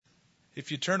If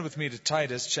you turn with me to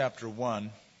Titus chapter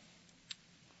 1,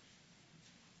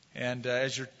 and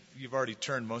as you've already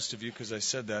turned, most of you, because I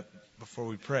said that before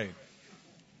we prayed.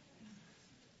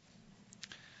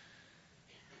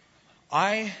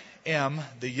 I am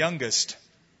the youngest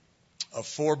of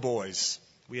 4 boys.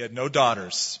 We had no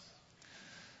daughters.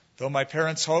 Though my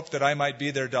parents hoped that I might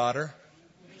be their daughter,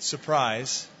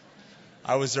 surprise,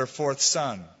 I was their 4th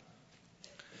son.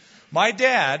 My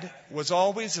dad was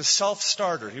always a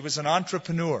self-starter. He was an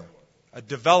entrepreneur, a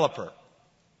developer,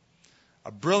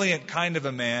 a brilliant kind of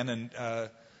a man, and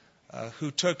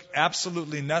who took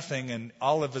absolutely nothing and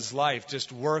all of his life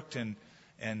just worked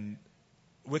and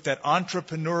with that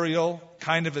entrepreneurial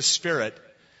kind of a spirit,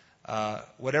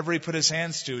 whatever he put his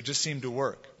hands to, it just seemed to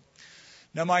work.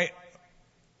 Now, my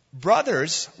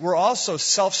brothers were also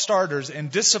self-starters and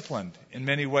disciplined in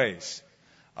many ways.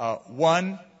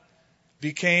 One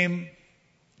became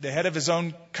the head of his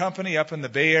own company up in the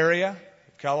Bay Area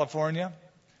of California,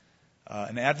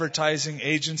 an advertising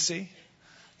agency.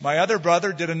 My other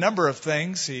brother did a number of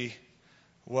things. He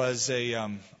was a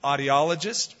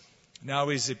audiologist. Now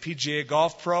he's a PGA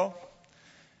golf pro.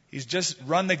 He's just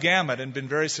run the gamut and been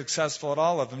very successful at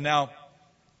all of them. Now,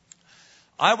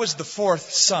 I was the 4th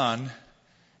son,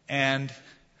 and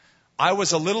I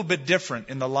was a little bit different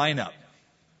in the lineup.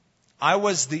 I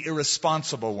was the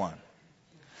irresponsible one.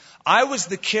 I was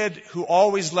the kid who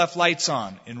always left lights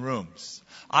on in rooms.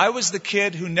 I was the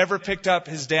kid who never picked up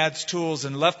his dad's tools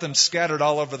and left them scattered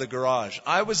all over the garage.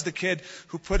 I was the kid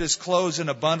who put his clothes in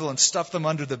a bundle and stuffed them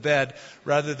under the bed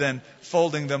rather than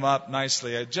folding them up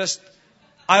nicely.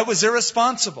 I was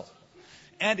irresponsible.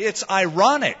 And it's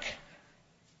ironic,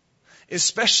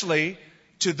 especially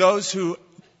to those who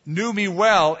knew me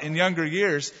well in younger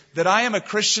years, that I am a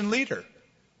Christian leader.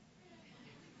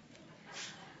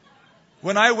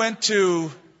 When I went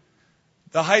to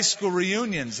the high school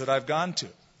reunions that I've gone to,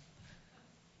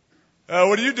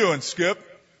 what are you doing, Skip?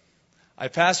 I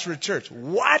pastor a church.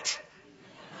 What?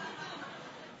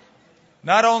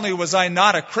 Not only was I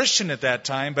not a Christian at that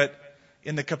time, but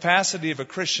in the capacity of a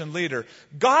Christian leader,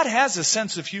 God has a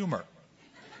sense of humor.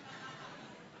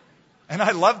 And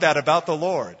I love that about the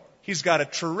Lord. He's got a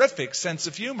terrific sense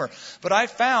of humor. But I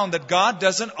found that God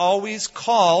doesn't always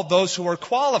call those who are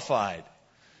qualified.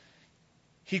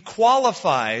 He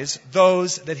qualifies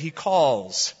those that He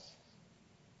calls.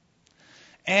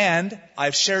 And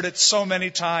I've shared it so many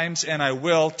times, and I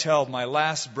will till my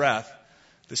last breath.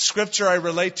 The scripture I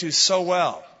relate to so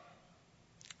well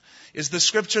is the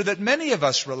scripture that many of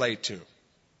us relate to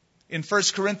in 1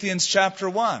 Corinthians chapter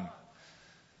 1,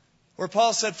 where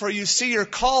Paul said, "For you see your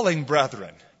calling,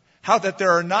 brethren, how that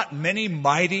there are not many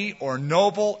mighty or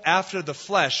noble after the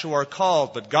flesh who are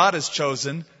called, but God has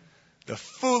chosen the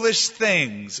foolish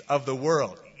things of the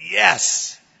world."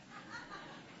 Yes!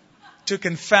 To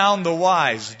confound the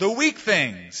wise, the weak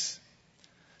things.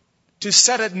 To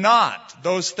set at naught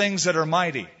those things that are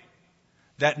mighty,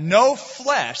 that no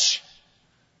flesh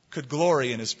could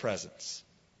glory in His presence.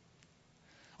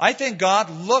 I think God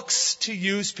looks to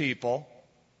use people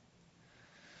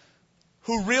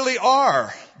who really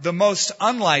are the most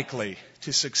unlikely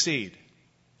to succeed,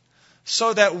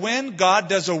 so that when God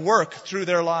does a work through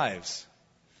their lives,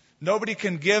 nobody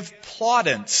can give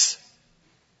plaudits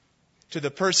to the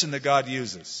person that God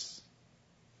uses.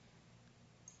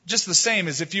 Just the same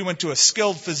as if you went to a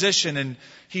skilled physician and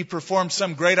he performed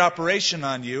some great operation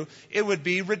on you, it would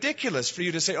be ridiculous for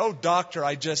you to say, "Oh, doctor,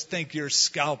 I just think your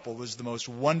scalpel was the most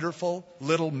wonderful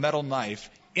little metal knife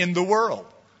in the world."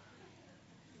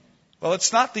 Well,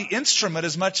 it's not the instrument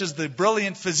as much as the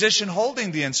brilliant physician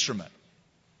holding the instrument.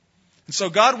 And so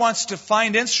God wants to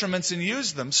find instruments and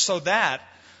use them so that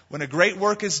when a great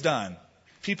work is done,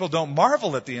 people don't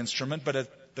marvel at the instrument, but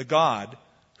at the God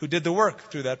who did the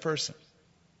work through that person.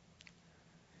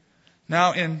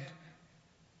 Now, in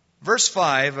verse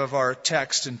 5 of our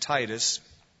text in Titus,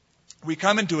 we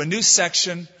come into a new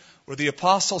section where the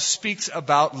apostle speaks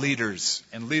about leaders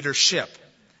and leadership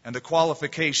and the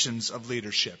qualifications of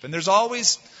leadership. And there's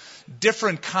always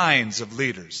different kinds of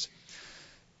leaders.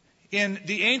 In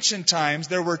the ancient times,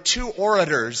 there were 2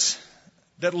 orators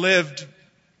that lived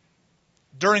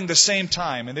during the same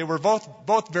time, and they were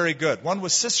both very good. One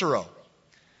was Cicero.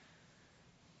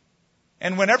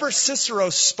 And whenever Cicero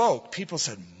spoke, people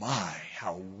said, "My,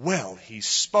 how well he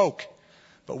spoke."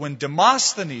 But when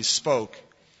Demosthenes spoke,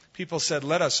 people said,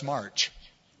 "Let us march."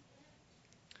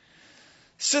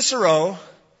 Cicero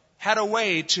had a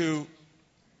way to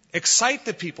excite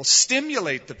the people,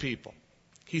 stimulate the people.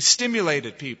 He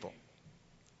stimulated people.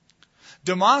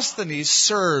 Demosthenes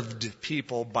served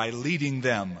people by leading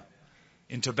them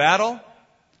into battle,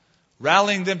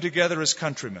 rallying them together as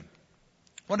countrymen.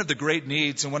 One of the great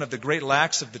needs and one of the great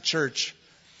lacks of the church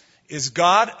is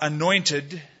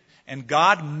God-anointed and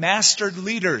God-mastered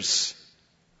leaders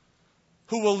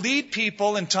who will lead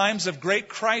people in times of great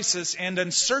crisis and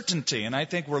uncertainty. And I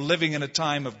think we're living in a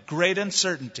time of great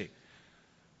uncertainty,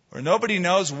 where nobody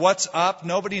knows what's up,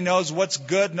 nobody knows what's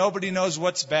good, nobody knows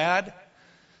what's bad.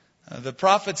 The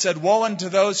prophet said, "Woe unto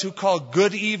those who call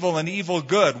good evil and evil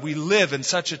good." We live in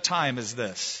such a time as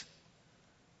this.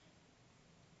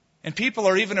 And people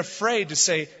are even afraid to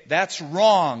say, that's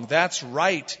wrong, that's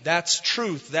right, that's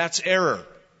truth, that's error.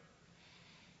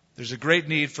 There's a great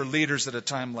need for leaders at a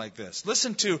time like this.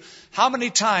 Listen to how many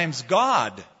times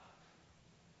God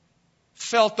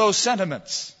felt those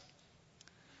sentiments.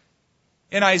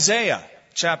 In Isaiah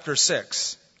chapter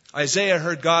 6, Isaiah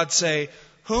heard God say,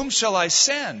 "Whom shall I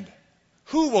send?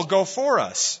 Who will go for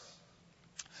us?"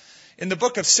 In the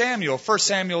book of Samuel, 1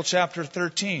 Samuel chapter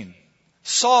 13,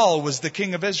 Saul was the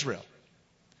king of Israel.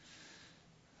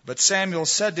 But Samuel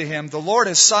said to him, "The Lord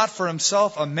has sought for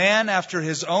himself a man after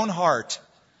his own heart.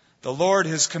 The Lord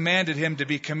has commanded him to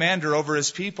be commander over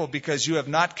his people because you have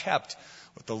not kept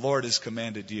what the Lord has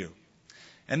commanded you."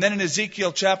 And then in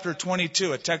Ezekiel chapter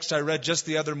 22, a text I read just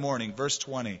the other morning, verse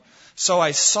 20. "So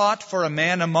I sought for a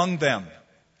man among them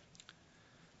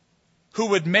who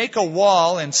would make a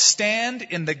wall and stand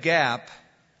in the gap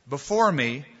before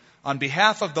me on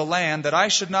behalf of the land, that I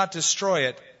should not destroy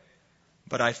it,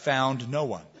 but I found no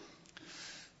one."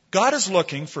 God is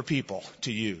looking for people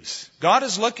to use. God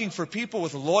is looking for people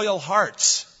with loyal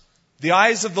hearts. The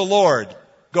eyes of the Lord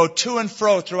go to and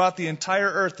fro throughout the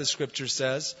entire earth, the Scripture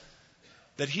says,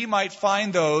 that He might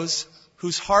find those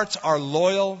whose hearts are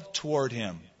loyal toward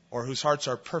Him, or whose hearts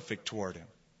are perfect toward Him.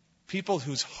 People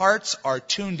whose hearts are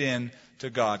tuned in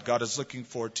to God. God is looking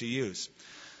for to use.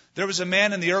 There was a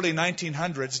man in the early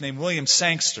 1900s named William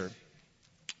Sangster,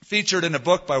 featured in a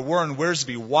book by Warren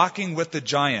Wiersbe, Walking with the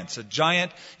Giants, a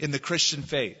giant in the Christian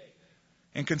faith.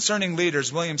 And concerning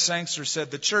leaders, William Sangster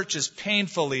said, "The church is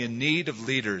painfully in need of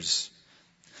leaders.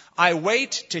 I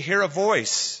wait to hear a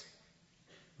voice,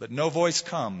 but no voice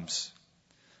comes.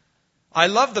 I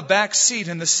love the back seat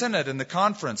in the synod and the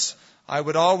conference. I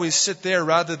would always sit there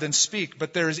rather than speak,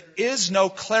 but there is no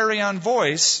clarion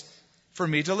voice for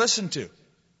me to listen to."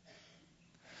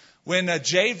 When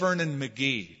J. Vernon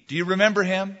McGee, do you remember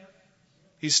him?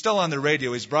 He's still on the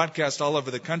radio. He's broadcast all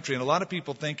over the country, and a lot of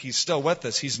people think he's still with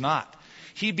us. He's not.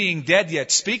 He being dead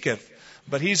yet speaketh,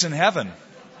 but he's in heaven.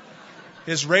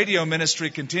 His radio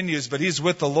ministry continues, but he's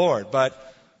with the Lord.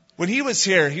 But when he was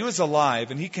here, he was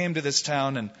alive, and he came to this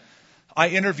town, and I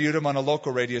interviewed him on a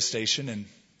local radio station, and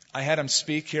I had him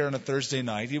speak here on a Thursday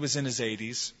night. He was in his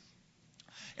 80s.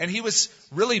 And he was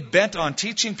really bent on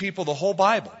teaching people the whole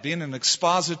Bible, being an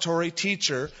expository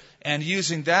teacher and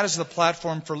using that as the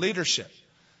platform for leadership.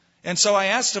 And so I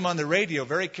asked him on the radio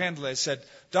very candidly, I said,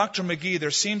 "Dr. McGee,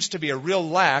 there seems to be a real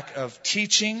lack of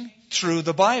teaching through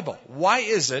the Bible. Why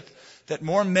is it that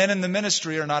more men in the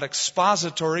ministry are not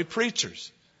expository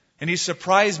preachers?" And he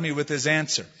surprised me with his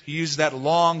answer. He used that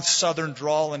long southern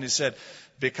drawl and he said,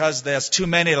 "Because there's too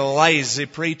many lazy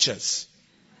preachers."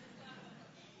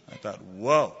 I thought,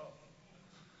 whoa.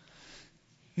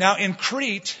 Now in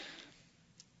Crete,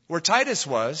 where Titus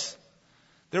was,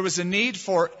 there was a need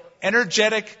for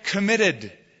energetic,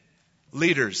 committed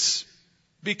leaders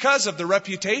because of the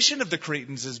reputation of the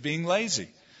Cretans as being lazy.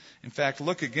 In fact,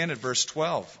 look again at verse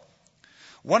 12.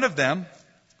 One of them,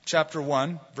 chapter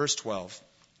 1, verse 12.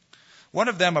 One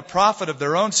of them, a prophet of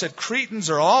their own, said, "Cretans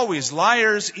are always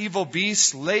liars, evil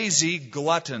beasts, lazy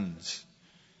gluttons.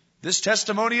 This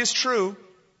testimony is true.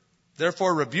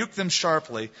 Therefore rebuke them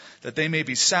sharply, that they may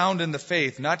be sound in the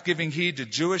faith, not giving heed to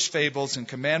Jewish fables and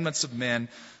commandments of men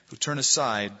who turn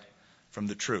aside from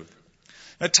the truth."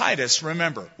 Now Titus,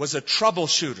 remember, was a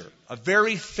troubleshooter, a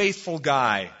very faithful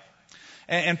guy.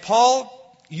 And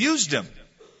Paul used him.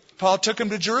 Paul took him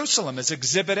to Jerusalem as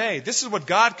Exhibit A. This is what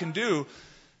God can do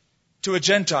to a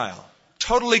Gentile.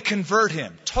 Totally convert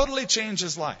him, totally change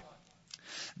his life.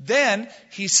 Then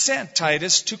he sent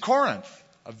Titus to Corinth,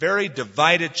 a very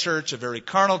divided church, a very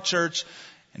carnal church,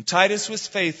 and Titus was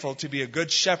faithful to be a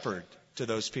good shepherd to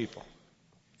those people.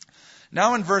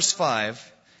 Now in verse 5,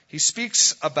 he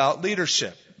speaks about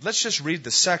leadership. Let's just read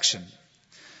the section.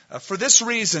 "For this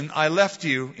reason I left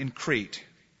you in Crete."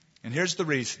 And here's the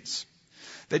reasons.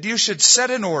 "That you should set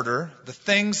in order the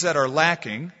things that are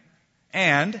lacking,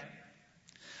 and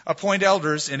appoint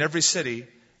elders in every city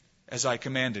as I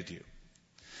commanded you.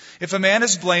 If a man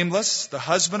is blameless, the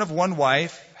husband of one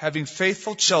wife, having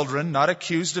faithful children, not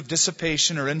accused of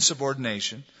dissipation or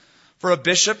insubordination, for a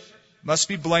bishop must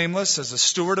be blameless as a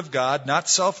steward of God, not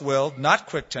self-willed, not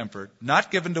quick-tempered,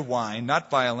 not given to wine, not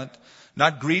violent,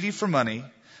 not greedy for money,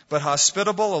 but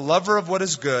hospitable, a lover of what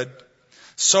is good,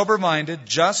 sober-minded,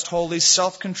 just, holy,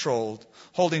 self-controlled,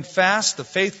 holding fast the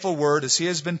faithful word as he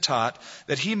has been taught,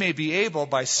 that he may be able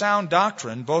by sound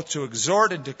doctrine both to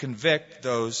exhort and to convict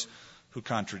those who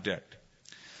contradict.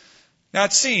 Now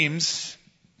it seems,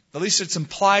 at least it's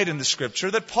implied in the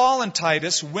scripture, that Paul and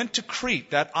Titus went to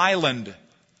Crete, that island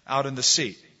out in the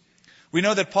sea. We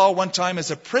know that Paul one time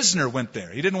as a prisoner went there.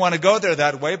 He didn't want to go there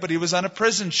that way, but he was on a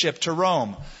prison ship to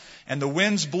Rome, and the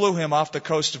winds blew him off the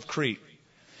coast of Crete.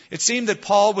 It seemed that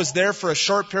Paul was there for a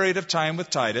short period of time with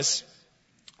Titus.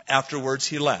 Afterwards,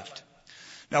 he left.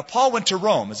 Now, Paul went to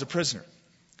Rome as a prisoner.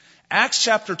 Acts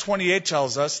chapter 28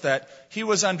 tells us that he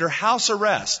was under house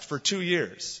arrest for 2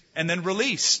 years and then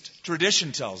released,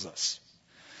 tradition tells us.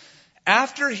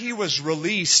 After he was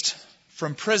released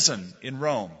from prison in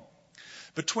Rome,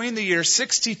 between the year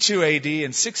 62 AD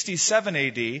and 67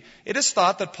 AD, it is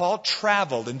thought that Paul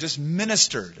traveled and just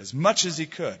ministered as much as he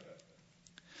could.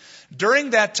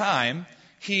 During that time,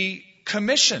 he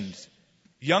commissioned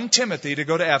young Timothy to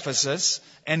go to Ephesus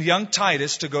and young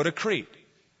Titus to go to Crete.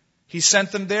 He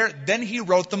sent them there, then he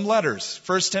wrote them letters.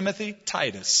 1 Timothy,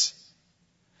 Titus.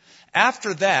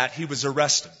 After that, he was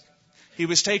arrested. He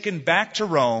was taken back to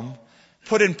Rome,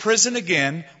 put in prison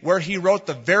again, where he wrote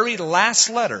the very last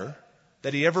letter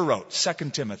that he ever wrote, 2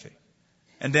 Timothy.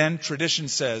 And then, tradition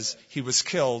says, he was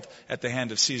killed at the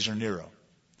hand of Caesar Nero.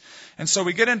 And so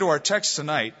we get into our text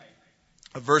tonight,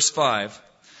 of verse 5,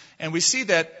 and we see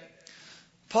that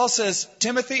Paul says,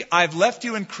 Timothy, I've left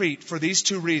you in Crete for these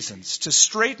 2 reasons, to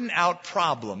straighten out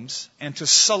problems and to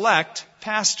select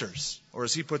pastors, or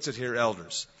as he puts it here,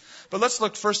 elders. But let's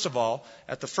look first of all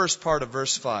at the first part of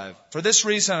verse 5. For this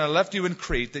reason I left you in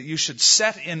Crete, that you should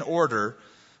set in order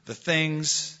the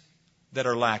things that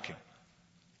are lacking.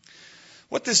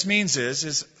 What this means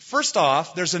is first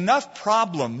off, there's enough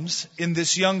problems in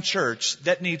this young church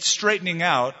that need straightening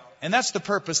out, and that's the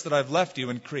purpose that I've left you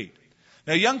in Crete.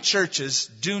 Now, young churches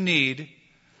do need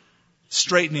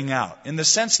straightening out in the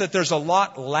sense that there's a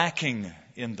lot lacking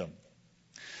in them.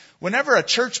 Whenever a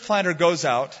church planter goes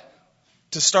out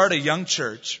to start a young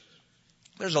church,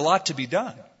 there's a lot to be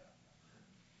done.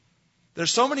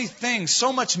 There's so many things,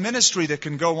 so much ministry that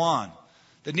can go on,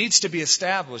 that needs to be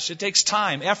established. It takes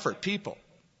time, effort, people.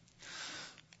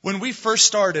 When we first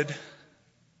started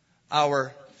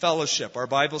our fellowship, our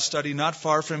Bible study not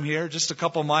far from here, just a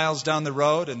couple miles down the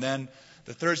road, and then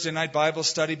the Thursday night Bible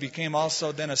study became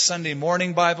also then a Sunday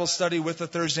morning Bible study with a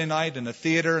Thursday night in a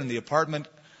theater in the apartment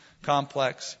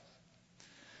complex.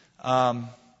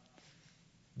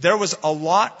 There was a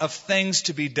lot of things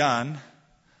to be done,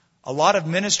 a lot of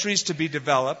ministries to be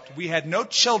developed. We had no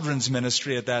children's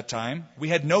ministry at that time. We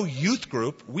had no youth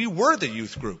group. We were the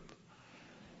youth group.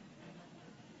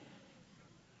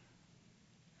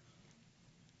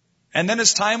 And then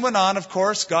as time went on, of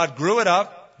course, God grew it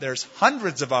up. There's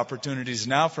hundreds of opportunities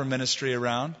now for ministry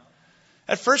around.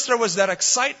 At first there was that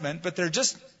excitement, but there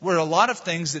just were a lot of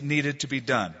things that needed to be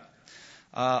done.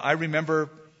 I remember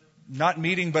not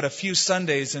meeting but a few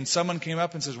Sundays, and someone came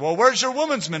up and says, well, where's your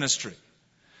women's ministry?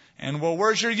 And, well,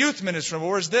 where's your youth ministry? Well,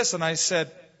 where's this? And I said,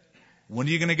 when are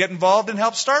you going to get involved and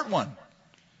help start one?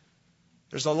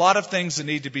 There's a lot of things that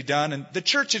need to be done, and the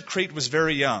church at Crete was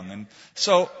very young. And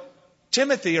so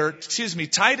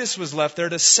Titus was left there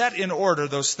to set in order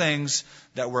those things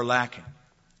that were lacking.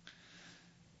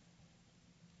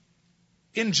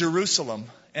 In Jerusalem,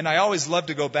 and I always love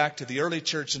to go back to the early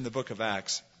church in the book of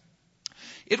Acts,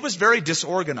 it was very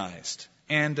disorganized,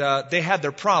 and they had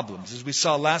their problems. As we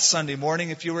saw last Sunday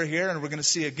morning, if you were here, and we're going to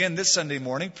see again this Sunday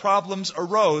morning, problems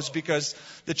arose because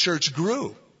the church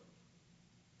grew.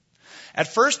 At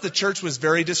first, the church was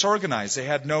very disorganized. They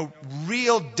had no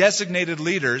real designated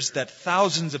leaders that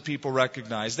thousands of people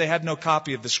recognized. They had no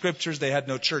copy of the scriptures. They had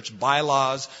no church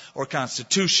bylaws or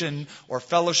constitution or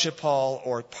fellowship hall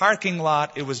or parking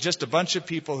lot. It was just a bunch of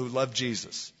people who loved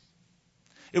Jesus.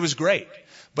 It was great,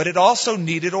 but it also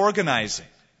needed organizing.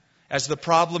 As the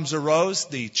problems arose,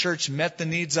 the church met the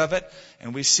needs of it,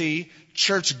 and we see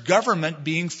church government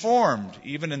being formed,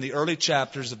 even in the early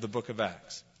chapters of the book of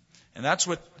Acts. And that's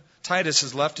what Titus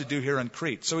is left to do here in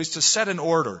Crete. So he's to set in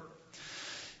order.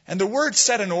 And the word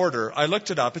set in order, I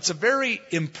looked it up. It's a very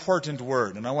important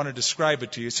word, and I want to describe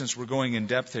it to you since we're going in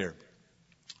depth here.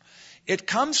 It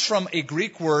comes from a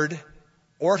Greek word,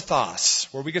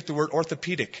 orthos, where we get the word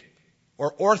orthopedic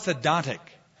or orthodontic,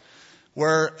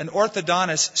 where an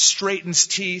orthodontist straightens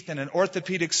teeth and an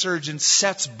orthopedic surgeon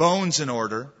sets bones in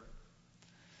order.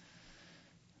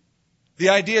 The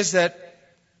idea is that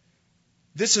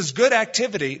This is good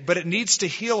activity, but it needs to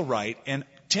heal right. And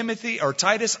Timothy or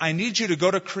Titus, I need you to go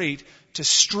to Crete to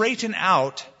straighten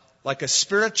out, like a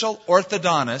spiritual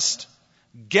orthodontist,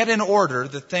 get in order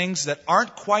the things that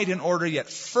aren't quite in order yet.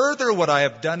 Further what I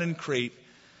have done in Crete,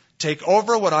 take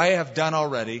over what I have done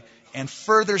already, and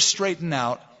further straighten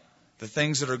out the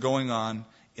things that are going on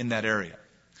in that area.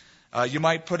 You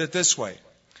might put it this way: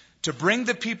 to bring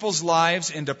the people's lives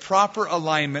into proper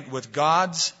alignment with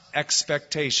God's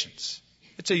expectations.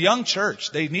 It's a young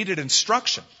church. They needed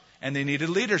instruction and they needed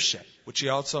leadership, which he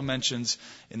also mentions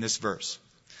in this verse.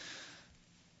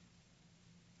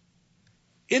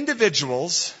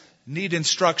 Individuals need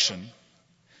instruction,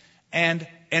 and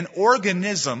an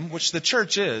organism, which the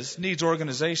church is, needs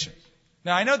organization.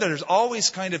 Now, I know that there's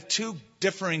always kind of two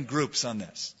differing groups on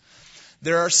this.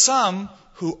 There are some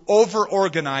who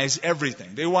over-organize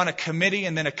everything. They want a committee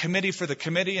and then a committee for the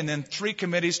committee and then 3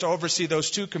 committees to oversee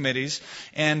those 2 committees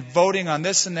and voting on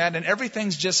this and that, and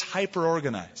everything's just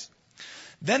hyper-organized.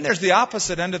 Then there's the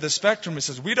opposite end of the spectrum who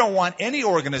says, we don't want any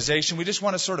organization. We just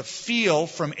want to sort of feel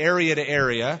from area to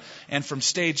area and from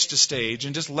stage to stage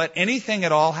and just let anything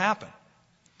at all happen.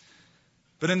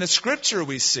 But in the Scripture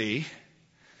we see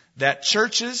that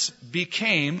churches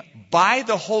became, by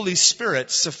the Holy Spirit,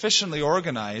 sufficiently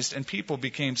organized and people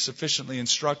became sufficiently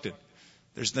instructed.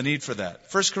 There's the need for that.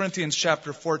 1 Corinthians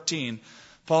chapter 14,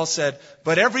 Paul said,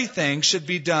 but everything should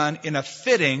be done in a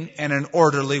fitting and an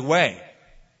orderly way,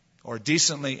 or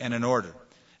decently and in order.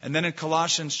 And then in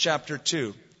Colossians chapter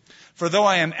 2, for though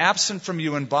I am absent from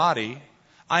you in body,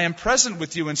 I am present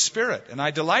with you in spirit, and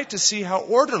I delight to see how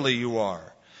orderly you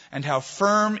are, and how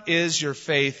firm is your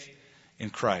faith in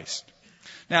Christ.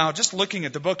 Now, just looking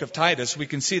at the book of Titus, we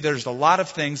can see there's a lot of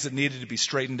things that needed to be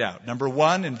straightened out. Number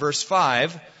 1, in verse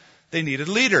 5, they needed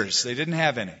leaders. They didn't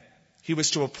have any. He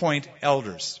was to appoint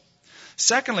elders.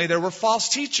 Secondly, there were false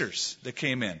teachers that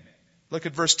came in. Look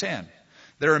at verse 10.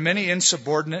 There are many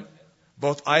insubordinate,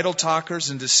 both idle talkers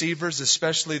and deceivers,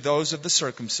 especially those of the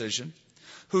circumcision,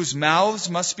 whose mouths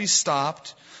must be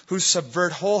stopped, who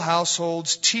subvert whole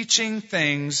households, teaching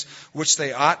things which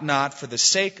they ought not for the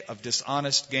sake of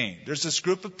dishonest gain. There's this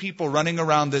group of people running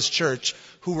around this church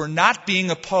who were not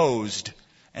being opposed,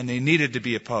 and they needed to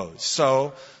be opposed.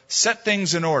 So, set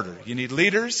things in order. You need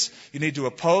leaders, you need to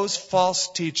oppose false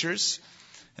teachers,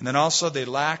 and then also they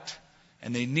lacked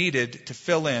and they needed to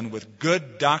fill in with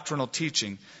good doctrinal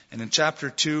teaching. And in chapter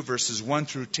 2, verses 1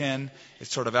 through 10, it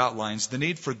sort of outlines the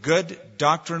need for good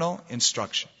doctrinal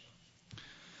instruction.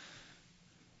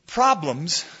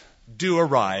 Problems do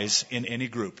arise in any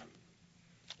group.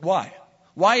 Why?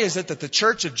 Why is it that the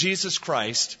Church of Jesus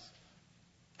Christ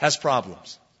has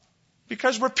problems?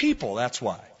 Because we're people, that's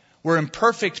why. We're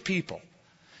imperfect people.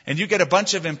 And you get a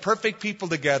bunch of imperfect people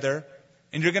together,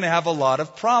 and you're going to have a lot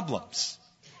of problems.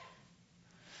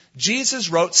 Jesus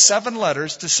wrote 7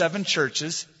 letters to 7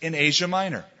 churches in Asia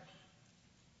Minor.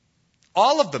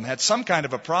 All of them had some kind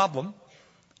of a problem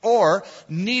or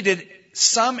needed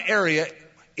some area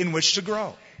in which to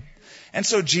grow. And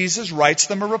so Jesus writes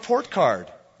them a report card,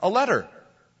 a letter.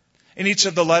 In each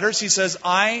of the letters he says,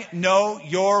 I know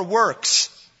your works.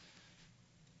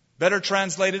 Better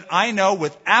translated, I know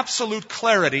with absolute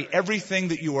clarity everything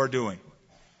that you are doing.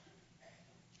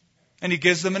 And he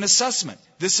gives them an assessment.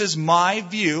 This is my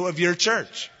view of your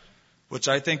church, which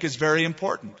I think is very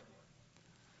important.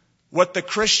 What the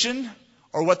Christian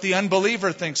or what the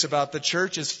unbeliever thinks about the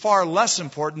church is far less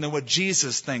important than what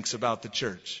Jesus thinks about the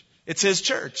church. It's his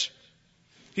church.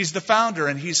 He's the founder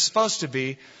and he's supposed to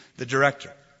be the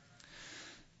director.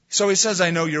 So he says,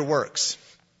 I know your works.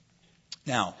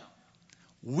 Now,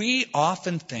 we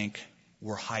often think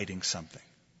we're hiding something.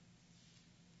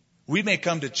 We may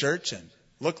come to church and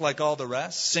look like all the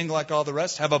rest, sing like all the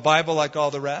rest, have a Bible like all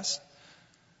the rest.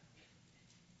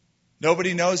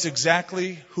 Nobody knows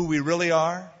exactly who we really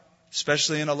are,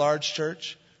 especially in a large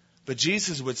church. But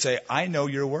Jesus would say, I know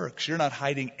your works. You're not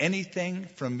hiding anything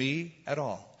from me at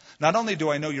all. Not only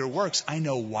do I know your works, I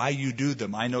know why you do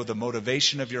them. I know the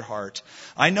motivation of your heart.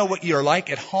 I know what you're like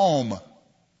at home.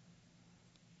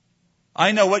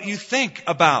 I know what you think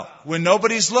about when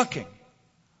nobody's looking.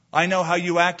 I know how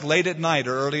you act late at night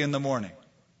or early in the morning.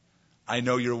 I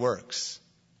know your works.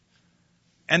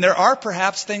 And there are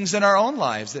perhaps things in our own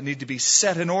lives that need to be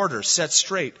set in order, set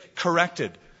straight,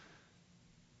 corrected.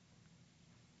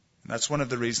 And that's one of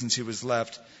the reasons he was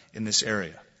left in this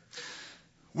area.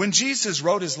 When Jesus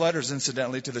wrote his letters,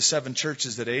 incidentally, to the 7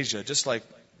 churches at Asia, just like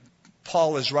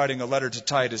Paul is writing a letter to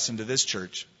Titus and to this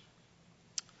church,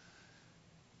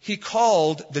 he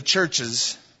called the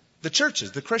churches,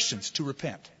 the Christians, to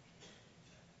repent.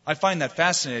 I find that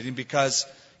fascinating because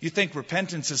you think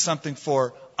repentance is something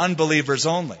for unbelievers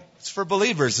only. It's for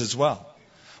believers as well.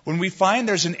 When we find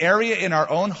there's an area in our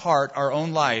own heart, our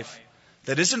own life,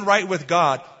 that isn't right with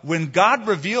God, when God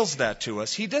reveals that to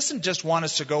us, He doesn't just want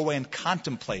us to go away and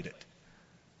contemplate it.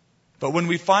 But when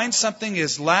we find something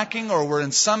is lacking or we're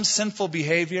in some sinful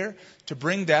behavior, to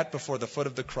bring that before the foot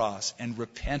of the cross and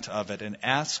repent of it and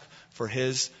ask for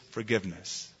His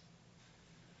forgiveness.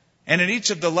 And in each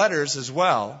of the letters as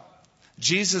well,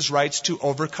 Jesus writes to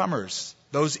overcomers,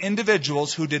 those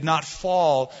individuals who did not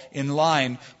fall in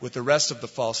line with the rest of the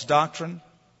false doctrine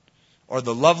or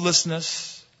the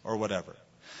lovelessness or whatever.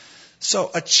 So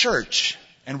a church,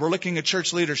 and we're looking at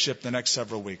church leadership the next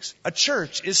several weeks, a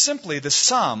church is simply the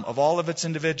sum of all of its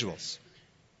individuals.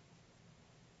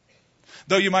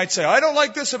 Though you might say, I don't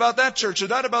like this about that church or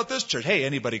that about this church. Hey,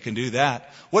 anybody can do that.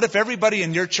 What if everybody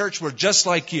in your church were just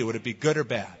like you? Would it be good or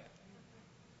bad?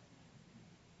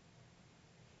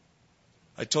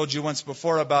 I told you once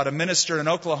before about a minister in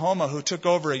Oklahoma who took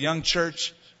over a young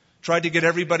church, tried to get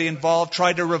everybody involved,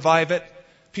 tried to revive it.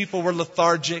 People were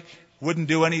lethargic, wouldn't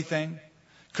do anything,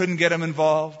 couldn't get them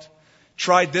involved.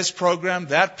 Tried this program,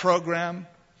 that program.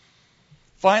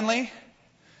 Finally,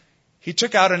 he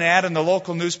took out an ad in the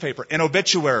local newspaper, an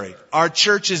obituary. Our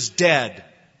church is dead,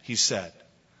 he said.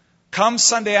 Come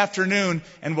Sunday afternoon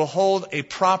and we'll hold a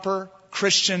proper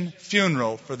Christian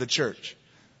funeral for the church.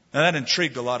 Now that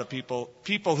intrigued a lot of people.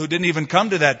 People who didn't even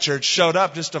come to that church showed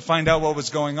up just to find out what was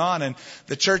going on, and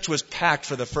the church was packed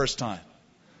for the first time.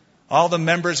 All the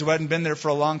members who hadn't been there for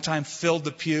a long time filled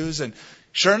the pews, and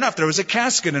sure enough, there was a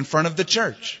casket in front of the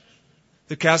church.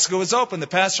 The casket was open. The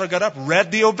pastor got up,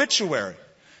 read the obituary.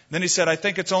 Then he said, I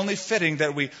think it's only fitting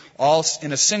that we all,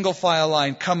 in a single file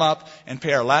line, come up and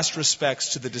pay our last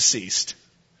respects to the deceased.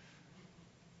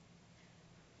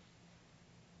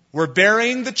 We're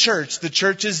burying the church. The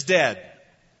church is dead.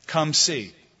 Come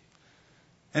see.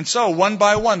 And so, one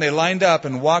by one, they lined up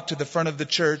and walked to the front of the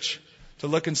church to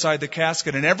look inside the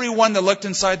casket. And everyone that looked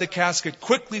inside the casket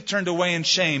quickly turned away in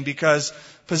shame, because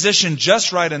positioned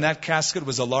just right in that casket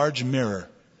was a large mirror.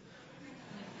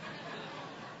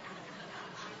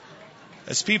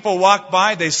 As people walked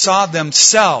by, they saw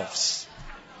themselves.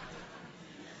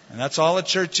 And that's all a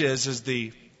church is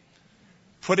the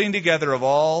putting together of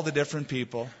all the different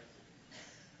people,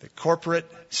 the corporate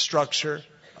structure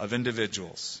of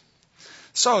individuals.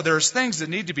 So there's things that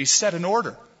need to be set in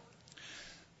order.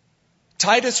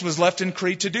 Titus was left in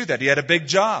Crete to do that. He had a big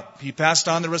job. He passed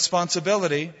on the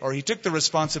responsibility, or he took the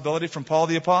responsibility from Paul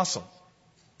the Apostle.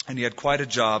 And he had quite a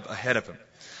job ahead of him.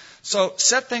 So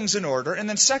set things in order, and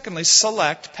then secondly,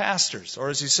 select pastors, or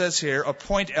as he says here,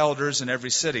 appoint elders in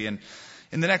every city. And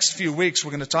in the next few weeks,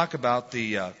 we're going to talk about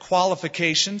the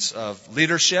qualifications of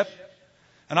leadership.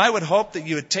 And I would hope that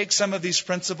you would take some of these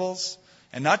principles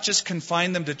and not just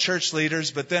confine them to church leaders,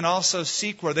 but then also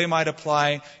seek where they might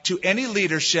apply to any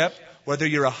leadership, whether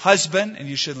you're a husband and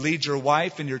you should lead your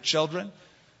wife and your children,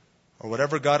 or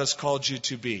whatever God has called you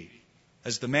to be.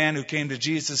 As the man who came to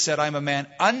Jesus said, I'm a man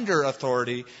under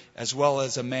authority as well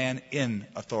as a man in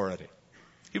authority.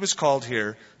 He was called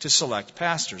here to select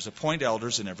pastors, appoint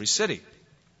elders in every city.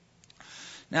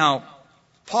 Now,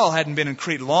 Paul hadn't been in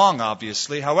Crete long,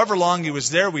 obviously. However long he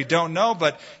was there, we don't know,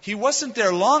 but he wasn't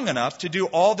there long enough to do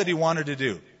all that he wanted to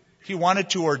do. He wanted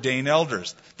to ordain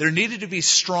elders. There needed to be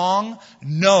strong,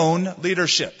 known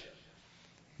leadership.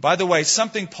 By the way,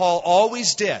 something Paul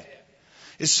always did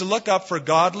is to look up for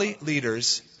godly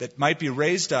leaders that might be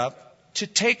raised up to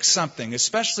take something,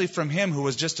 especially from him who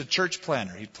was just a church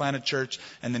planner. He'd plant a church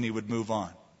and then he would move on.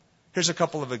 Here's a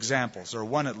couple of examples, or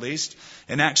one at least.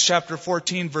 In Acts chapter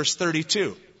 14, verse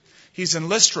 32, he's in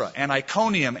Lystra and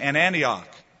Iconium and Antioch.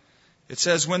 It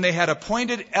says, when they had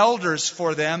appointed elders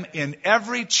for them in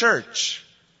every church,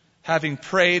 having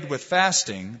prayed with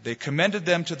fasting, they commended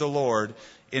them to the Lord,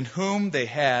 in whom they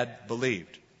had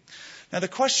believed. Now the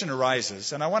question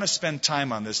arises, and I want to spend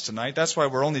time on this tonight. That's why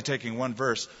we're only taking one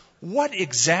verse. What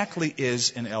exactly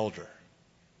is an elder?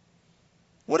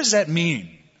 What does that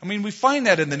mean? I mean, we find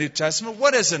that in the New Testament.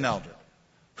 What is an elder?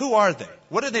 Who are they?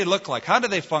 What do they look like? How do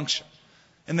they function?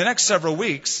 In the next several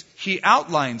weeks, he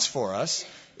outlines for us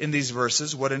in these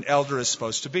verses what an elder is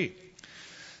supposed to be.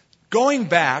 Going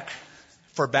back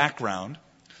for background,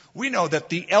 we know that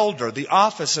the elder, the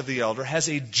office of the elder, has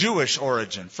a Jewish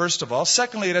origin, first of all.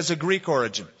 Secondly, it has a Greek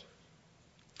origin.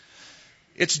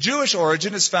 Its Jewish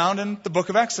origin is found in the book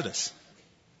of Exodus.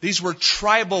 These were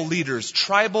tribal leaders,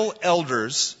 tribal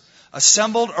elders,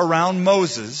 assembled around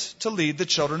Moses to lead the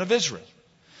children of Israel.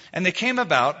 And they came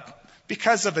about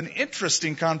because of an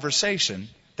interesting conversation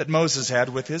that Moses had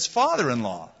with his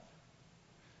father-in-law.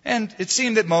 And it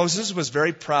seemed that Moses was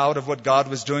very proud of what God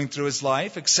was doing through his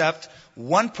life, except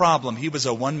one problem: he was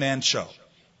a one-man show.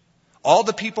 All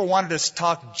the people wanted to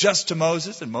talk just to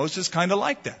Moses, and Moses kind of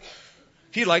liked that.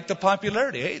 He liked the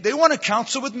popularity. Hey, they want to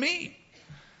counsel with me.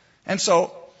 And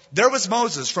so there was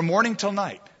Moses from morning till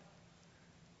night.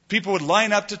 People would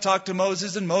line up to talk to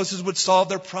Moses, and Moses would solve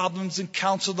their problems and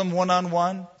counsel them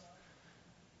one-on-one.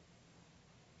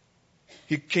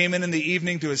 He came in the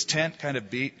evening to his tent, kind of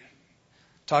beat,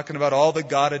 talking about all that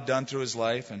God had done through his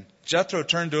life. And Jethro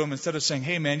turned to him, instead of saying,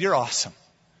 "Hey man, you're awesome.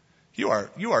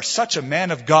 You are such a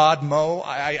man of God, Mo.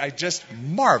 I just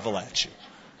marvel at you."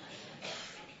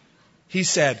 He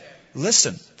said,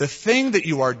 "Listen, the thing that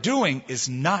you are doing is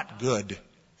not good.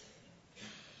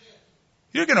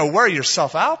 You're going to wear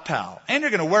yourself out, pal, and you're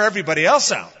going to wear everybody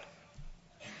else out.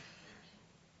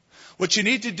 What you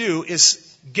need to do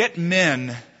is get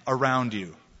men around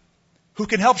you who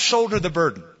can help shoulder the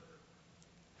burden,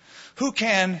 who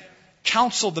can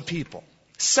counsel the people,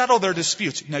 settle their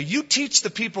disputes. Now, you teach the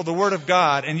people the Word of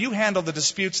God, and you handle the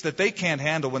disputes that they can't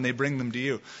handle when they bring them to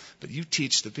you. But you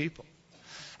teach the people."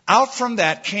 Out from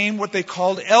that came what they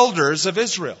called elders of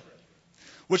Israel,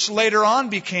 which later on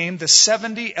became the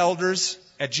 70 elders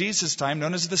at Jesus' time,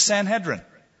 known as the Sanhedrin.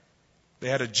 They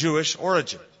had a Jewish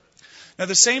origin. Now,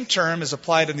 the same term is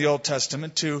applied in the Old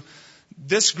Testament to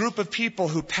this group of people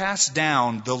who passed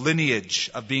down the lineage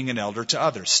of being an elder to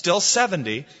others. Still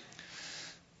 70,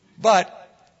 but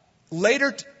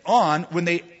later on, when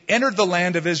they entered the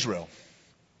land of Israel,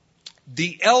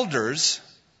 the elders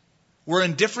were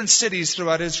in different cities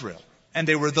throughout Israel, and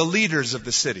they were the leaders of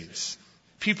the cities.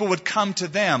 People would come to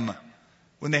them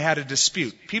when they had a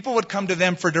dispute. People would come to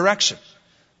them for direction,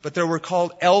 but they were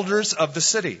called elders of the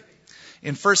city.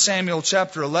 In 1 Samuel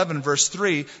chapter 11, verse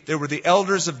 3, there were the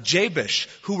elders of Jabesh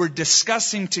who were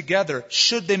discussing together,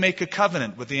 should they make a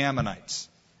covenant with the Ammonites.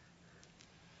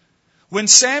 When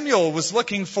Samuel was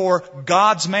looking for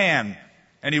God's man,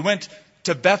 and he went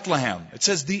to Bethlehem, it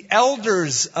says the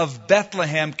elders of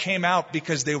Bethlehem came out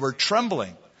because they were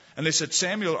trembling. And they said,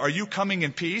 "Samuel, are you coming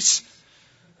in peace?"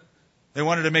 They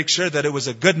wanted to make sure that it was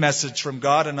a good message from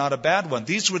God and not a bad one.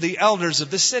 These were the elders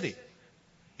of the city,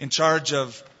 in charge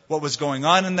of what was going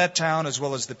on in that town as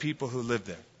well as the people who lived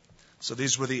there. So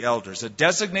these were the elders, a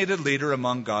designated leader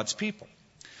among God's people.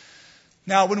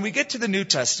 Now, when we get to the New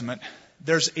Testament,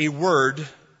 there's a word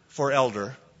for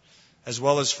elder as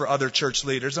well as for other church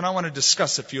leaders, and I want to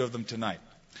discuss a few of them tonight.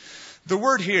 The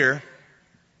word here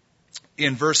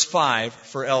in verse 5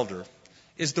 for elder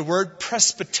is the word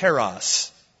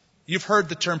presbyteros. You've heard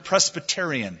the term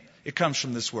Presbyterian. It comes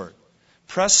from this word.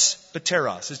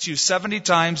 Presbyteros. It's used 70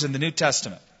 times in the New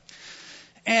Testament.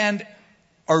 And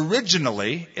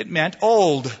originally, it meant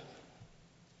old,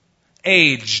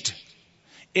 aged.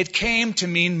 It came to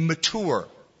mean mature.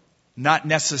 Not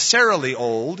necessarily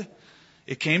old.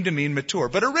 It came to mean mature.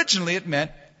 But originally, it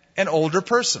meant an older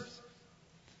person.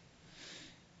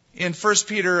 In 1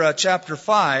 Peter chapter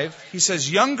 5, he says,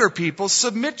 "Younger people,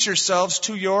 submit yourselves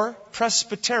to your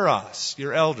presbyteros,"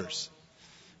 your elders.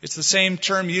 It's the same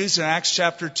term used in Acts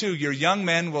chapter 2. Your young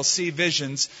men will see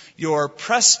visions. Your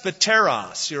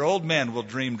presbyteros, your old men, will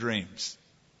dream dreams.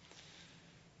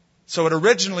 So it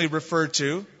originally referred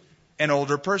to an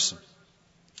older person.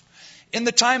 In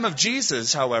the time of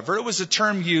Jesus, however, it was a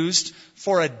term used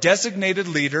for a designated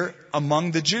leader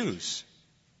among the Jews.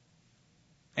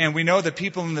 And we know that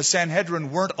people in the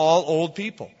Sanhedrin weren't all old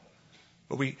people.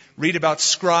 But we read about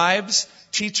scribes,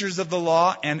 teachers of the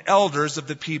law, and elders of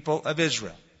the people of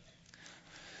Israel.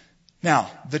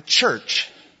 Now, the church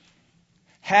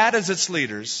had as its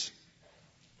leaders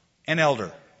an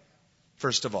elder,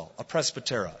 first of all, a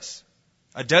presbyteros,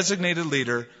 a designated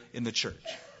leader in the church.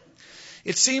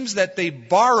 It seems that they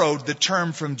borrowed the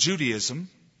term from Judaism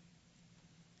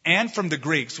and from the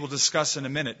Greeks, we'll discuss in a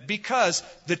minute, because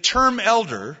the term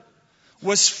elder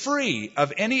was free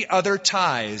of any other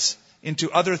ties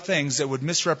into other things that would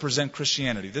misrepresent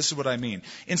Christianity. This is what I mean.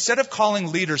 Instead of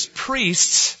calling leaders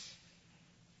priests,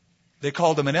 they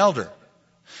called them an elder.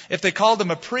 If they called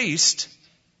him a priest,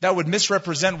 that would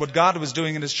misrepresent what God was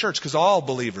doing in His church, because all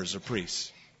believers are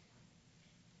priests.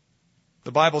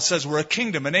 The Bible says we're a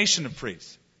kingdom, a nation of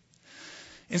priests.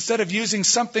 Instead of using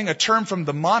a term from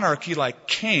the monarchy like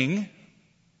king,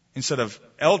 instead of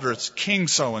elder, it's king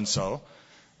so-and-so,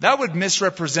 that would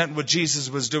misrepresent what Jesus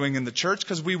was doing in the church,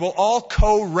 because we will all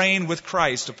co-reign with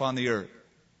Christ upon the earth.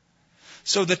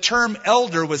 So the term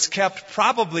elder was kept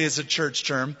probably as a church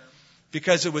term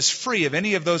because it was free of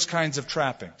any of those kinds of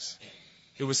trappings.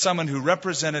 It was someone who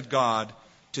represented God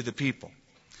to the people.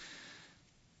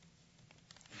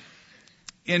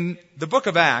 In the book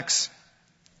of Acts,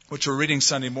 which we're reading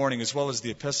Sunday morning, as well as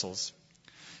the epistles,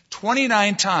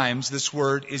 29 times this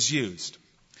word is used.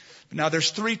 Now,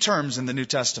 there's 3 terms in the New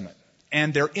Testament,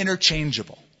 and they're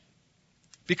interchangeable.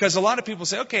 Because a lot of people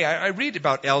say, okay, I read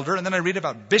about elder, and then I read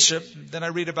about bishop, then I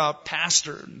read about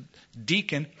pastor and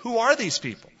deacon. Who are these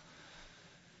people?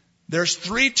 There's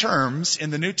 3 terms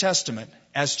in the New Testament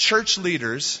as church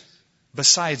leaders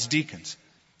besides deacons.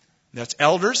 That's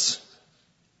elders.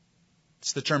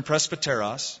 It's the term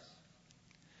presbyteros.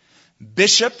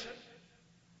 Bishop.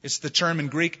 It's the term in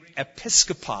Greek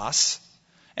episkopos.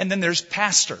 And then there's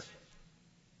pastor.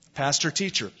 Pastor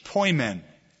teacher. Poimen.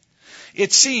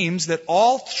 It seems that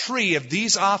all 3 of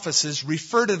these offices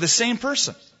refer to the same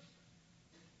person.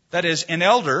 That is, an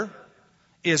elder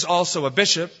is also a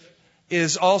bishop,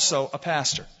 is also a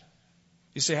pastor.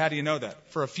 You say, how do you know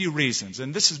that? For a few reasons,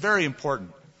 and this is very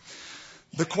important.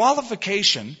 The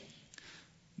qualification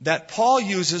that Paul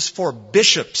uses for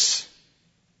bishops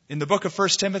in the book of 1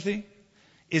 Timothy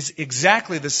is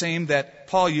exactly the same that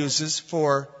Paul uses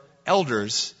for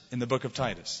elders in the book of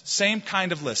Titus. Same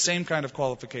kind of list, same kind of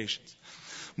qualifications.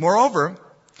 Moreover,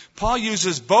 Paul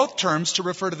uses both terms to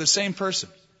refer to the same person.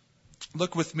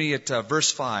 Look with me at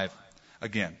verse 5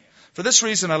 again. For this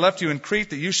reason I left you in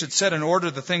Crete, that you should set in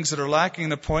order the things that are lacking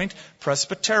and appoint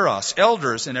presbyteros,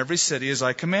 elders in every city, as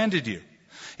I commanded you.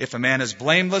 If a man is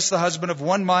blameless, the husband of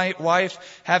one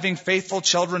wife, having faithful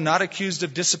children, not accused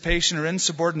of dissipation or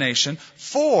insubordination,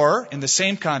 for, in the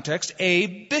same context,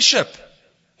 a bishop.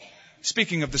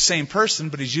 Speaking of the same person,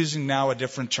 but he's using now a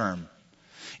different term.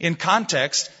 In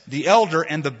context, the elder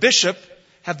and the bishop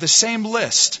have the same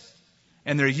list,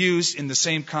 and they're used in the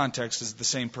same context as the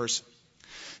same person.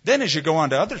 Then as you go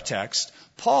on to other texts,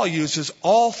 Paul uses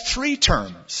all 3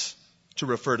 terms to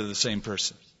refer to the same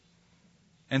person.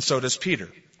 And so does Peter.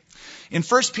 In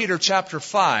 1 Peter chapter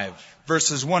 5,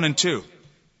 verses 1 and 2,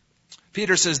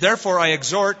 Peter says, Therefore I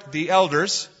exhort the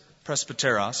elders,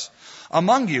 presbyteros,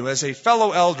 among you as a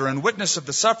fellow elder and witness of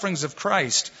the sufferings of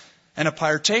Christ, and a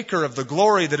partaker of the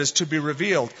glory that is to be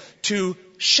revealed, to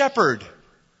shepherd,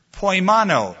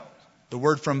 poimano, the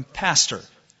word from pastor,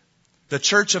 the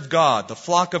church of God, the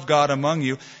flock of God among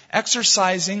you,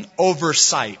 exercising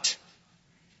oversight,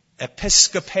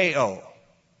 episkopeo,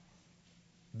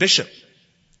 bishop,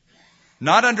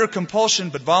 not under compulsion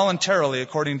but voluntarily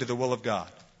according to the will of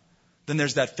God. Then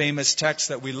there's that famous text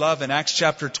that we love in Acts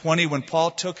chapter 20 when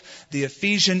Paul took the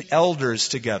Ephesian elders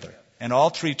together. And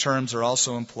all 3 terms are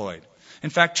also employed.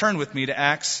 In fact, turn with me to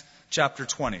Acts chapter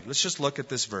 20. Let's just look at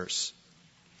this verse.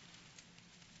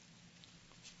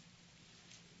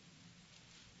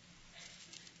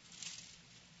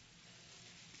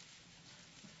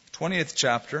 th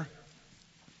chapter.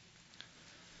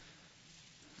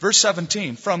 Verse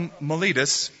 17. From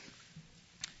Miletus,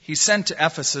 he sent to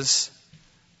Ephesus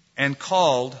and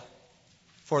called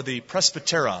for the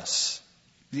presbyteros,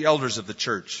 the elders of the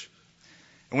church.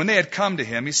 And when they had come to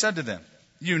him, he said to them,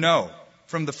 You know,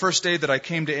 from the first day that I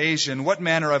came to Asia, in what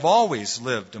manner I've always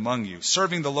lived among you,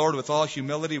 serving the Lord with all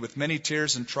humility, with many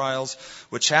tears and trials,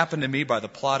 which happened to me by the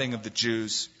plotting of the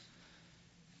Jews.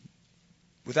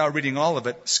 Without reading all of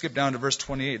it, skip down to verse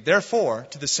 28. Therefore,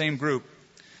 to the same group,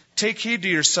 take heed to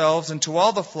yourselves and to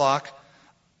all the flock,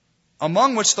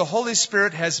 among which the Holy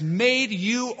Spirit has made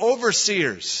you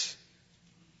overseers.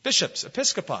 Bishops,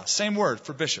 episkopos, same word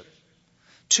for bishop.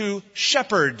 To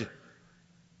shepherd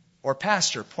or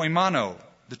pastor, poimano,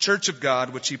 the church of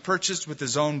God, which he purchased with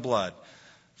his own blood.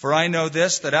 For I know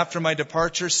this, that after my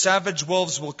departure, savage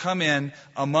wolves will come in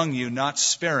among you, not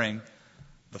sparing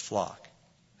the flock.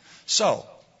 So,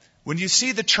 when you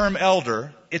see the term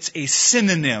elder, it's a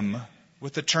synonym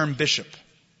with the term bishop.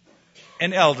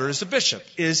 An elder is a bishop,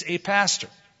 is a pastor.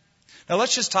 Now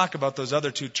let's just talk about those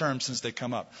other 2 terms since they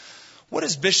come up. What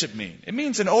does bishop mean? It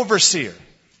means an overseer.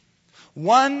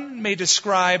 One may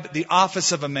describe the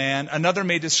office of a man, another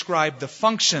may describe the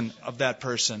function of that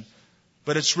person,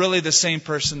 but it's really the same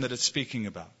person that it's speaking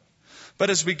about. But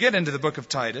as we get into the book of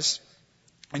Titus,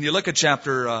 and you look at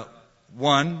chapter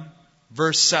 1,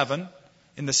 verse 7,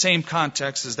 in the same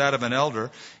context as that of an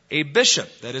elder, a bishop,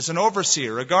 that is an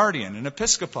overseer, a guardian, an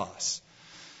episkopos.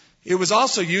 It was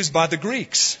also used by the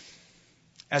Greeks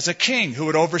as a king who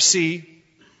would oversee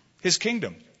his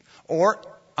kingdom, or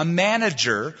a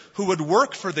manager who would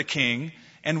work for the king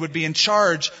and would be in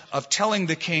charge of telling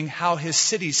the king how his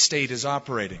city-state is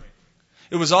operating.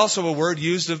 It was also a word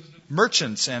used of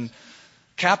merchants and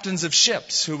captains of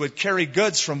ships who would carry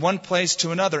goods from one place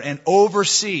to another and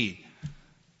oversee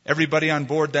everybody on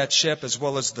board that ship as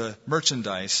well as the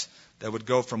merchandise that would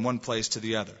go from one place to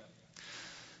the other.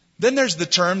 Then there's the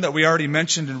term that we already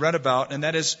mentioned and read about, and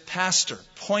that is pastor,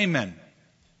 poimen.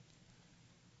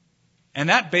 And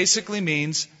that basically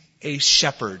means a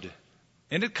shepherd.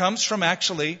 And it comes from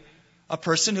actually a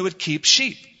person who would keep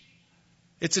sheep.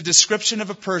 It's a description of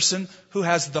a person who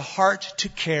has the heart to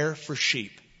care for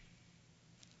sheep.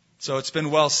 So it's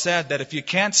been well said that if you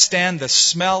can't stand the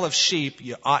smell of sheep,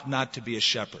 you ought not to be a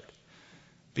shepherd.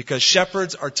 Because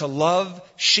shepherds are to love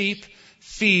sheep,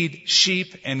 feed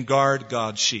sheep, and guard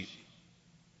God's sheep.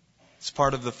 It's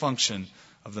part of the function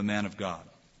of the man of God.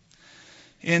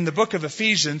 In the book of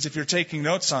Ephesians, if you're taking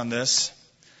notes on this,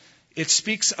 it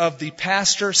speaks of the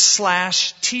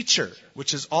pastor/teacher,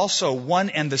 which is also one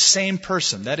and the same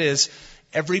person. That is,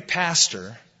 every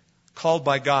pastor called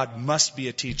by God must be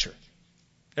a teacher.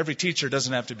 Every teacher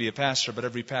doesn't have to be a pastor, but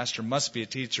every pastor must be a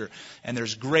teacher. And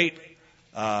there's great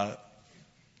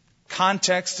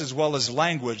context as well as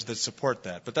language that support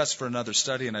that. But that's for another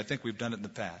study, and I think we've done it in the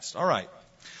past. All right.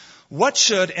 What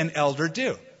should an elder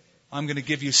do? I'm going to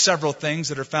give you several things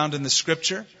that are found in the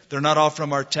Scripture. They're not all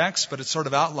from our text, but it sort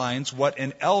of outlines what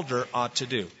an elder ought to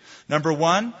do. Number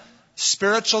one,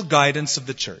 spiritual guidance of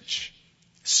the church.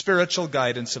 Spiritual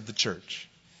guidance of the church.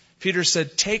 Peter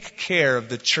said, take care of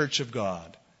the church of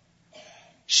God.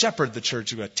 Shepherd the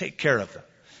church of God. Take care of them.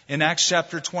 In Acts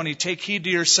chapter 20, take heed to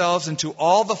yourselves and to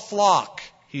all the flock,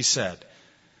 he said.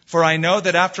 For I know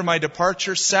that after my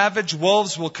departure, savage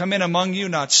wolves will come in among you,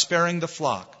 not sparing the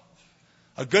flock.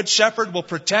 A good shepherd will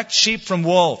protect sheep from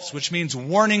wolves, which means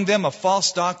warning them of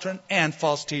false doctrine and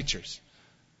false teachers.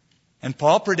 And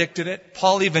Paul predicted it.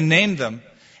 Paul even named them.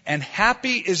 And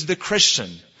happy is the Christian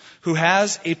who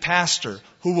has a pastor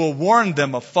who will warn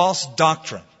them of false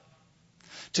doctrine,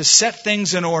 to set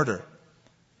things in order,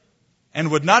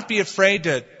 and would not be afraid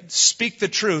to speak the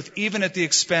truth even at the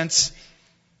expense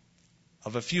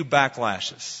of a few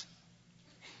backlashes.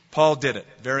 Paul did it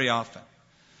very often.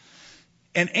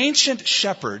 An ancient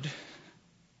shepherd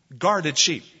guarded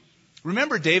sheep.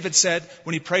 Remember David said,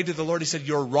 when he prayed to the Lord, he said,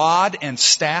 your rod and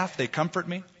staff, they comfort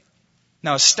me.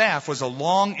 Now a staff was a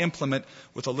long implement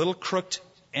with a little crooked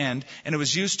end, and it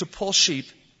was used to pull sheep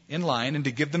in line and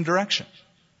to give them direction.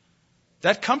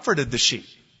 That comforted the sheep.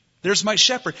 There's my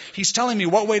shepherd. He's telling me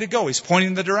what way to go. He's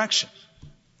pointing the direction.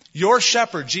 Your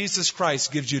shepherd, Jesus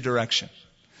Christ, gives you direction.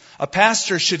 A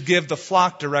pastor should give the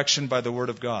flock direction by the word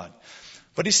of God.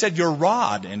 But he said, your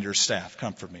rod and your staff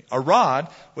comfort me. A rod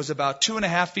was about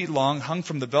 2.5 feet long, hung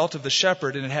from the belt of the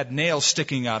shepherd, and it had nails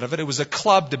sticking out of it. It was a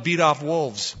club to beat off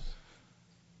wolves.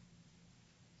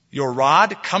 Your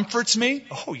rod comforts me?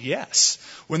 Oh, yes.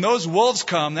 When those wolves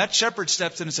come, that shepherd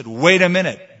steps in and said, wait a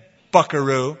minute,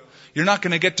 buckaroo. You're not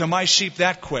going to get to my sheep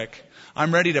that quick.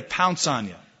 I'm ready to pounce on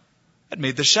you. That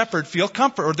made the shepherd feel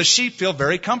comfort, or the sheep feel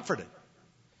very comforted.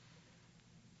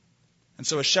 And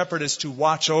so a shepherd is to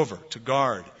watch over, to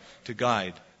guard, to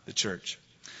guide the church.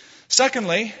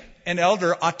 Secondly, an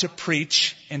elder ought to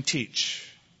preach and teach.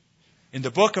 In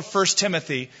the book of 1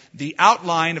 Timothy, the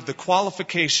outline of the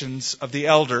qualifications of the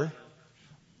elder,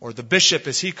 or the bishop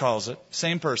as he calls it,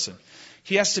 same person,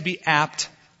 he has to be apt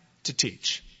to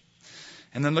teach.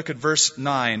 And then look at verse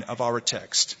 9 of our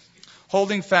text.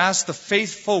 Holding fast the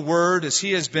faithful word as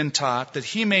he has been taught, that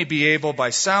he may be able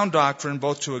by sound doctrine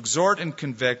both to exhort and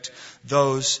convict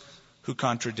those who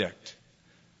contradict.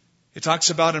 It talks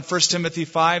about in 1 Timothy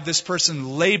 5, this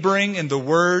person laboring in the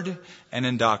word and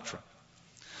in doctrine.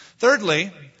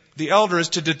 Thirdly, the elder is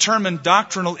to determine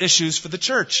doctrinal issues for the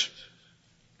church.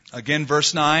 Again,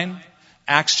 verse 9,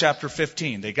 Acts chapter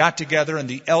 15. They got together and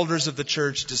the elders of the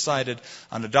church decided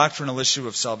on a doctrinal issue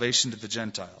of salvation to the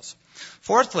Gentiles.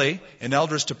 Fourthly, an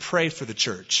elder is to pray for the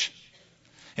church.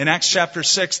 In Acts chapter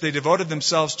 6, they devoted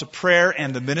themselves to prayer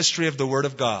and the ministry of the Word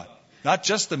of God. Not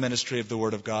just the ministry of the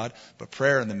Word of God, but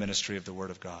prayer and the ministry of the Word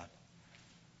of God.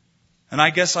 And I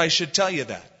guess I should tell you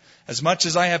that. As much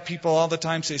as I have people all the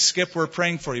time say, Skip, we're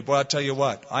praying for you. Boy, I'll tell you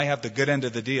what, I have the good end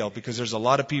of the deal because there's a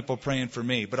lot of people praying for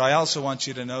me. But I also want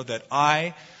you to know that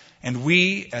I and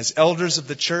we, as elders of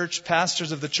the church,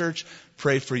 pastors of the church,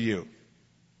 pray for you.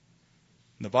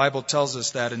 The Bible tells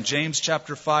us that in James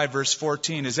chapter 5, verse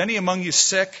 14, is any among you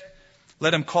sick?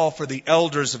 Let him call for the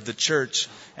elders of the church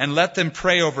and let them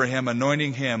pray over him,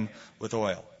 anointing him with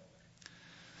oil.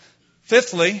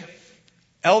 Fifthly,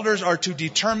 elders are to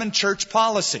determine church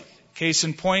policy. Case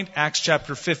in point, Acts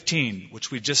chapter 15,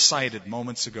 which we just cited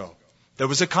moments ago. There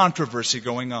was a controversy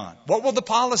going on. What will the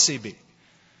policy be?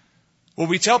 Will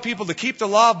we tell people to keep the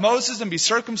law of Moses and be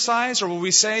circumcised, or will we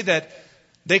say that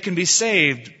they can be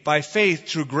saved by faith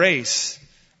through grace,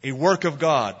 a work of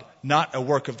God, not a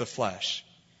work of the flesh?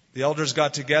 The elders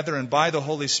got together and by the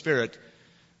Holy Spirit,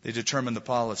 they determined the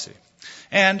policy.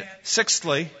 And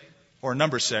sixthly, or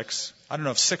number 6, I don't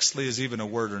know if sixthly is even a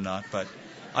word or not, but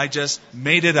I just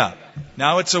made it up.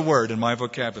 Now it's a word in my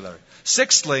vocabulary.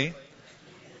 Sixthly,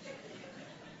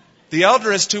 the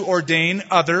elder is to ordain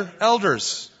other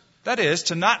elders. That is,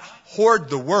 to not hoard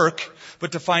the work,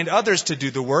 but to find others to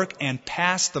do the work and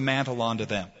pass the mantle on to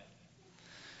them.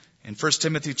 In 1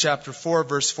 Timothy chapter 4,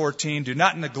 verse 14, do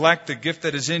not neglect the gift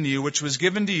that is in you, which was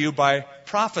given to you by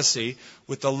prophecy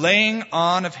with the laying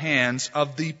on of hands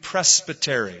of the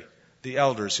presbytery, the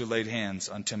elders who laid hands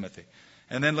on Timothy.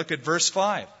 And then look at verse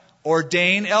 5.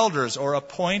 Ordain elders or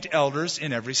appoint elders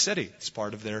in every city. It's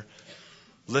part of their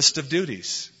list of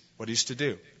duties, what he's to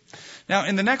do. Now,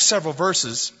 in the next several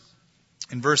verses,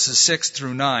 in verses 6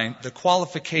 through 9, the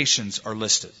qualifications are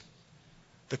listed.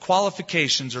 The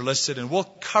qualifications are listed, and we'll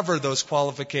cover those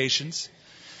qualifications.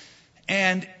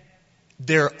 And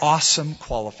they're awesome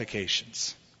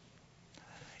qualifications.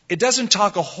 It doesn't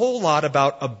talk a whole lot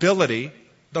about ability,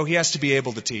 though he has to be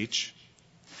able to teach.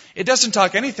 It doesn't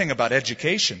talk anything about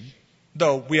education,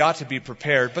 though we ought to be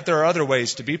prepared, but there are other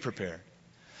ways to be prepared.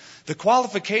 The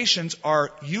qualifications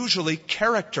are usually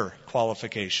character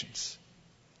qualifications.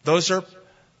 Those are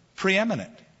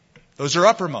preeminent. Those are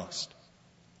uppermost.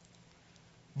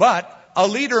 But a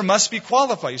leader must be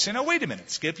qualified. You say, now wait a minute,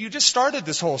 Skip, you just started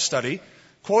this whole study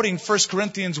quoting 1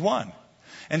 Corinthians 1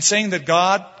 and saying that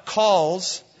God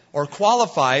calls or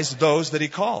qualifies those that he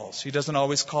calls. He doesn't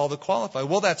always call the qualified.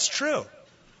 Well, that's true.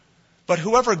 But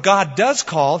whoever God does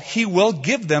call, he will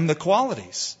give them the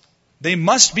qualities. They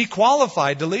must be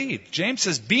qualified to lead. James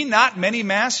says, be not many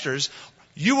masters,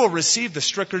 you will receive the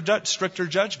stricter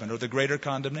judgment or the greater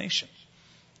condemnation.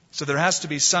 So there has to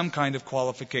be some kind of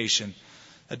qualification.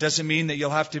 That doesn't mean that you'll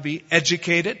have to be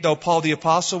educated, though Paul the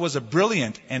Apostle was a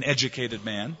brilliant and educated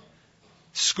man,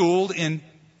 schooled in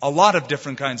a lot of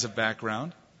different kinds of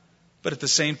background. But at the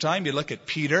same time, you look at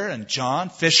Peter and John,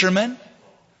 fishermen,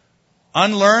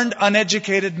 unlearned,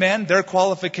 uneducated men, their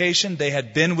qualification, they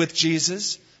had been with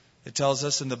Jesus. It tells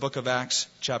us in the book of Acts,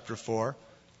 chapter 4.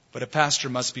 But a pastor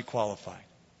must be qualified.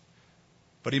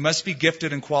 But he must be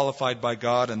gifted and qualified by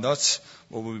God, and that's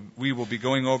what we will be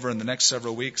going over in the next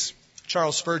several weeks.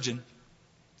 Charles Spurgeon,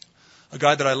 a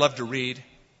guy that I love to read,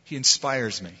 he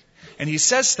inspires me. And he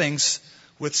says things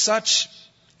with such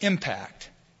impact.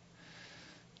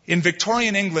 In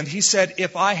Victorian England, he said,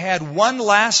 if I had one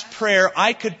last prayer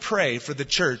I could pray for the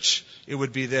church, it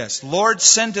would be this. Lord,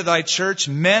 send to thy church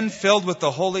men filled with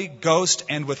the Holy Ghost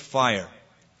and with fire.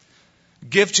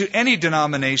 Give to any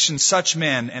denomination such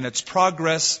men, and its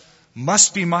progress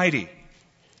must be mighty.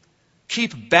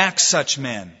 Keep back such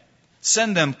men.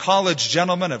 Send them college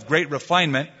gentlemen of great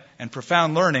refinement and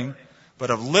profound learning, but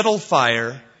of little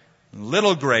fire,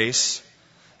 little grace,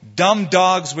 dumb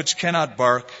dogs which cannot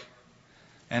bark,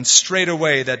 and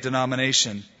straightway that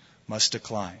denomination must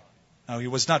decline. Now, he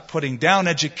was not putting down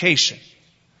education,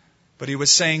 but he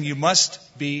was saying you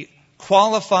must be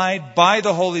qualified by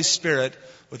the Holy Spirit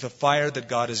with the fire that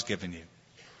God has given you.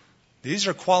 These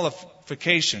are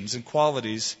qualifications and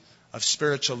qualities of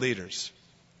spiritual leaders,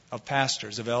 of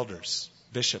pastors, of elders,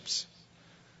 bishops.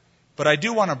 But I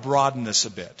do want to broaden this a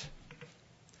bit.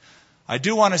 I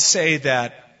do want to say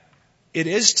that it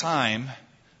is time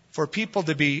for people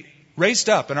to be raised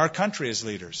up in our country as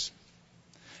leaders.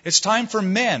 It's time for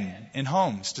men in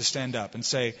homes to stand up and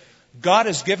say, God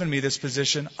has given me this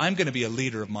position. I'm going to be a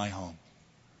leader of my home.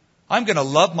 I'm going to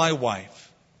love my wife.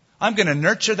 I'm going to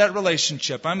nurture that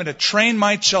relationship. I'm going to train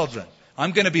my children.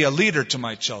 I'm going to be a leader to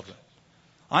my children.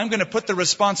 I'm going to put the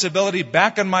responsibility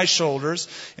back on my shoulders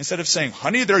instead of saying,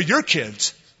 honey, they're your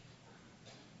kids.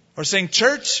 Or saying,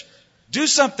 church, do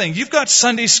something. You've got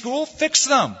Sunday school. Fix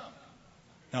them.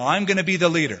 No, I'm going to be the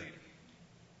leader.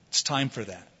 It's time for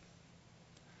that.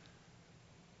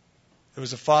 There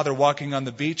was a father walking on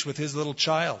the beach with his little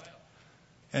child.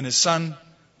 And his son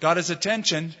got his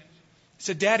attention. He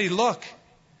said, Daddy, look.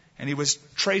 And he was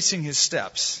tracing his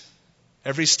steps.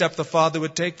 Every step the father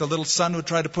would take, the little son would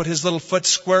try to put his little foot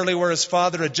squarely where his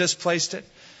father had just placed it.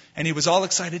 And he was all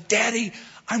excited. Daddy,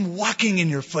 I'm walking in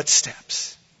your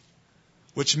footsteps.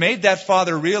 Which made that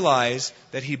father realize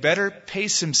that he better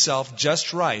pace himself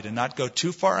just right and not go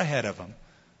too far ahead of him.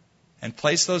 And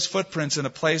place those footprints in a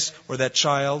place where that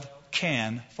child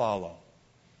can follow.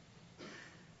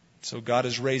 So God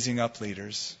is raising up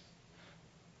leaders.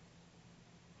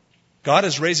 God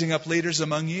is raising up leaders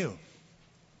among you.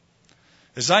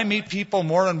 As I meet people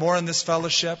more and more in this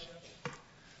fellowship,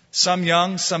 some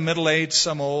young, some middle-aged,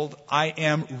 some old, I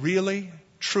am really,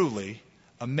 truly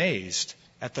amazed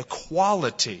at the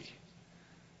quality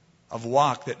of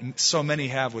walk that so many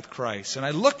have with Christ. And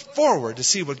I look forward to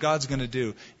see what God's going to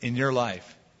do in your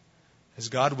life as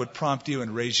God would prompt you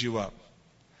and raise you up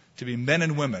to be men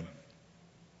and women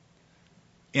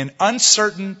in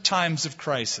uncertain times of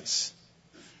crisis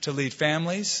to lead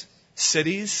families,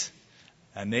 cities,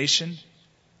 a nation,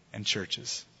 and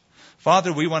churches.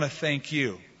 Father, we want to thank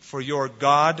you for your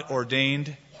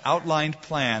God-ordained, outlined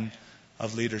plan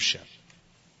of leadership.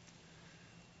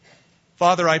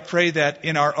 Father, I pray that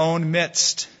in our own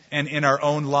midst and in our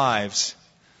own lives,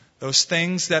 those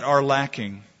things that are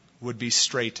lacking would be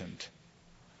straightened.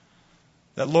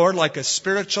 That, Lord, like a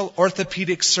spiritual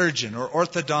orthopedic surgeon or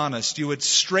orthodontist, you would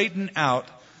straighten out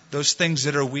those things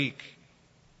that are weak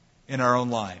in our own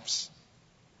lives.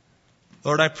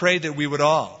 Lord, I pray that we would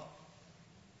all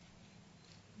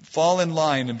fall in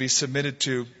line and be submitted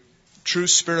to true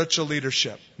spiritual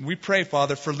leadership. We pray,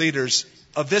 Father, for leaders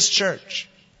of this church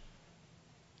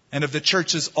and of the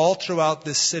churches all throughout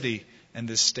this city and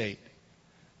this state,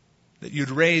 that you'd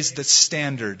raise the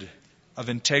standard of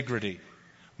integrity,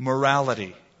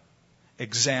 morality,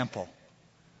 example,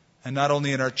 and not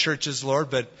only in our churches, Lord,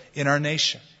 but in our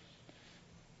nation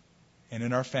and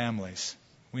in our families.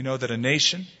 We know that a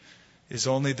nation is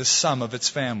only the sum of its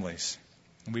families.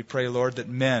 And we pray, Lord, that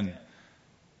men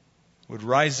would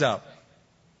rise up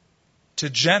to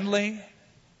gently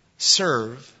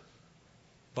serve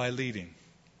by leading.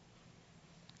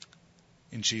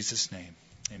 In Jesus' name,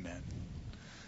 amen.